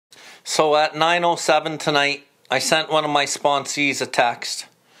So at 9:07 tonight, I sent one of my sponsees a text.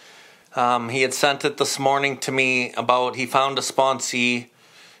 He had sent it this morning to me about he found a sponsee,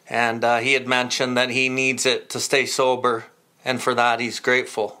 and he had mentioned that he needs it to stay sober, and for that he's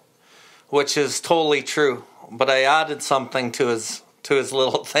grateful, which is totally true. But I added something to his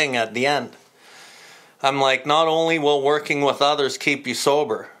little thing at the end. I'm like, not only will working with others keep you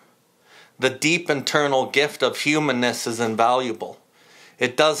sober, the deep internal gift of humanness is invaluable.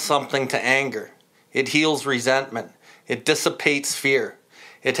 It does something to anger. It heals resentment. It dissipates fear.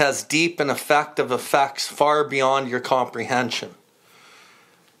 It has deep and effective effects far beyond your comprehension.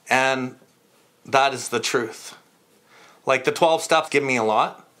 And that is the truth. Like the 12 steps give me a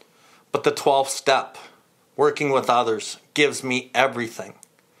lot, but the 12th step, working with others, gives me everything.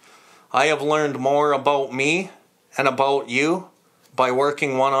 I have learned more about me and about you by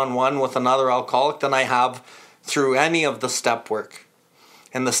working one-on-one with another alcoholic than I have through any of the step work.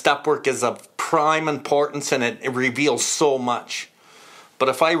 And the step work is of prime importance, and it reveals so much. But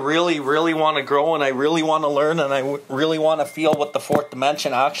if I really, really want to grow, and I really want to learn, and I really want to feel what the fourth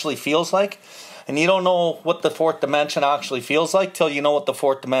dimension actually feels like, and you don't know what the fourth dimension actually feels like till you know what the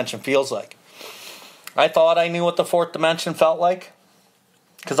fourth dimension feels like. I thought I knew what the fourth dimension felt like,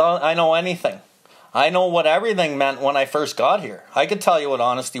 because I know anything. I know what everything meant when I first got here. I could tell you what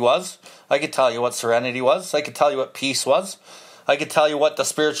honesty was. I could tell you what serenity was. I could tell you what peace was. I could tell you what the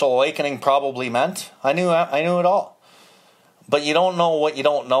spiritual awakening probably meant. I knew it all. But you don't know what you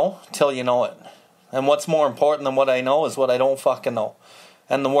don't know till you know it. And what's more important than what I know is what I don't fucking know.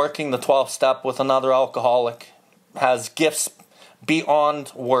 And working the 12th step with another alcoholic has gifts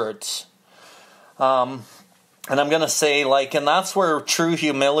beyond words. And I'm going to say, and that's where true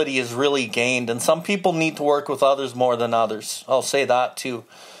humility is really gained. And some people need to work with others more than others. I'll say that too.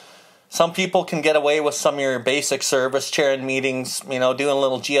 Some people can get away with some of your basic service, chairing meetings, doing a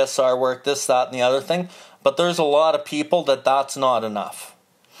little GSR work, this, that, and the other thing. But there's a lot of people that's not enough.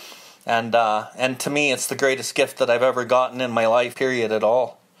 And to me, it's the greatest gift that I've ever gotten in my life, period, at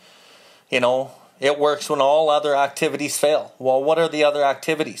all. It works when all other activities fail. Well, what are the other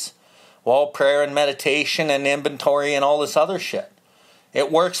activities? Well, prayer and meditation and inventory and all this other shit. It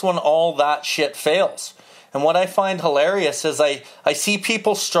works when all that shit fails. And what I find hilarious is I see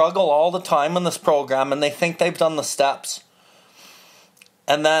people struggle all the time in this program, and they think they've done the steps.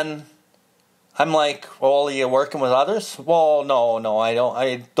 And then I'm like, well, are you working with others? Well, no, I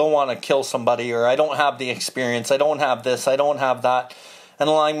don't want to kill somebody, or I don't have the experience. I don't have this, I don't have that. And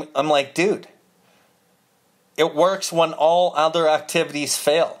I'm like, dude, it works when all other activities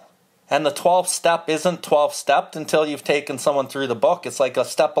fail. And the 12th step isn't 12 stepped until you've taken someone through the book. It's like a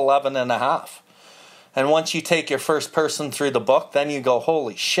step 11 and a half. And once you take your first person through the book, then you go,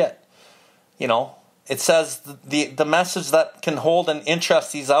 holy shit. It says the message that can hold and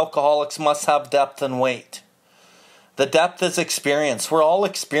interest these alcoholics must have depth and weight. The depth is experience. We're all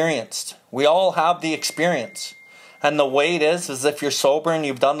experienced. We all have the experience. And the weight is if you're sober and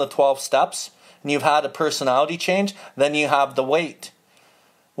you've done the 12 steps and you've had a personality change, then you have the weight.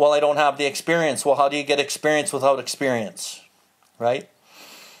 Well, I don't have the experience. Well, how do you get experience without experience? Right?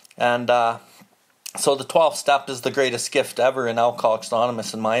 And so the 12th step is the greatest gift ever in Alcoholics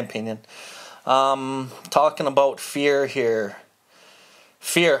Anonymous, in my opinion. Talking about fear here.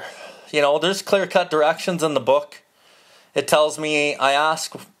 Fear. There's clear-cut directions in the book. It tells me, I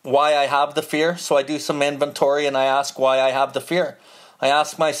ask why I have the fear, so I do some inventory and I ask why I have the fear. I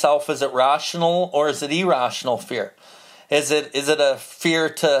ask myself, is it rational or is it irrational fear? Is it a fear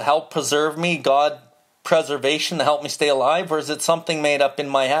to help preserve me, God preservation to help me stay alive, or is it something made up in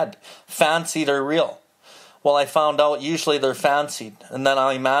my head, fancied or real? Well, I found out usually they're fancied, and then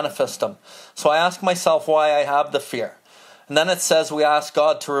I manifest them. So I ask myself why I have the fear. And then it says we ask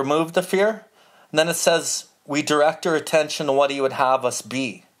God to remove the fear. And then it says we direct our attention to what He would have us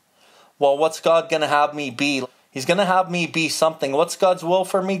be. Well, what's God going to have me be? He's going to have me be something. What's God's will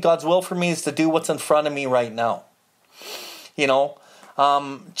for me? God's will for me is to do what's in front of me right now.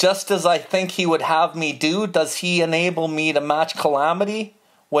 Just as I think He would have me do, does He enable me to match calamity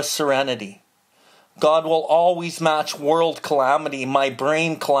with serenity? God will always match world calamity, my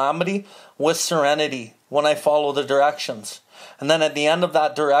brain calamity, with serenity when I follow the directions. And then at the end of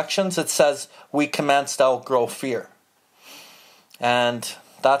that directions, it says, we commence to outgrow fear. And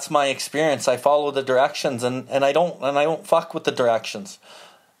that's my experience. I follow the directions and I don't fuck with the directions.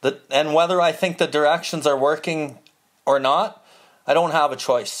 And whether I think the directions are working or not, I don't have a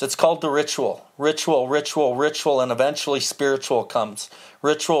choice. It's called the ritual. Ritual, and eventually spiritual comes.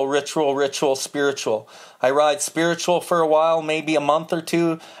 Ritual, spiritual. I ride spiritual for a while, maybe a month or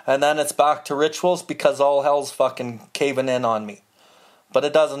two, and then it's back to rituals because all hell's fucking caving in on me. But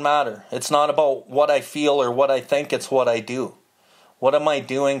it doesn't matter. It's not about what I feel or what I think, it's what I do. What am I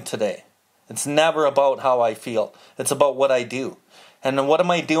doing today? It's never about how I feel. It's about what I do. And then what am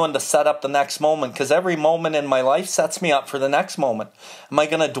I doing to set up the next moment? Because every moment in my life sets me up for the next moment. Am I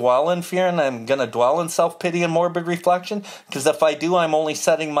going to dwell in fear and I'm going to dwell in self-pity and morbid reflection? Because if I do, I'm only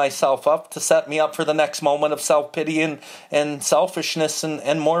setting myself up to set me up for the next moment of self-pity and selfishness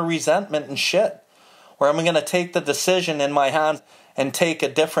and more resentment and shit. Or am I going to take the decision in my hands and take a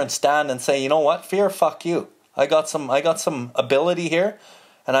different stand and say, you know what, fear, fuck you. I got some ability here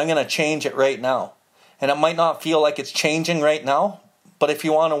and I'm going to change it right now. And it might not feel like it's changing right now, but if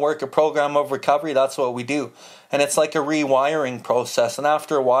you want to work a program of recovery, that's what we do. And it's like a rewiring process. And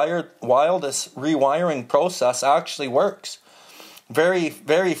after a while, this rewiring process actually works. Very,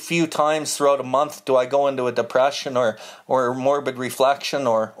 very few times throughout a month do I go into a depression or morbid reflection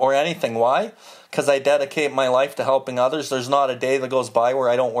or anything. Why? Because I dedicate my life to helping others. There's not a day that goes by where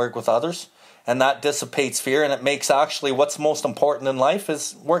I don't work with others. And that dissipates fear. And it makes actually what's most important in life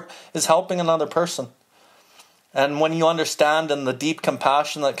is helping another person. And when you understand and the deep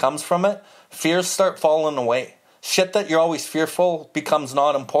compassion that comes from it, fears start falling away. Shit that you're always fearful becomes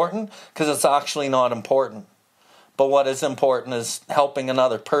not important because it's actually not important. But what is important is helping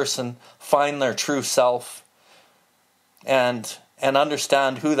another person find their true self and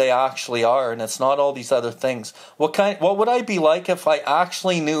understand who they actually are. And it's not all these other things. What would I be like if I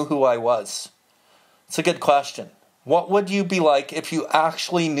actually knew who I was? It's a good question. What would you be like if you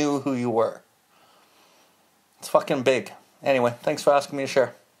actually knew who you were? It's fucking big. Anyway, thanks for asking me to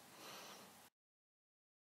share.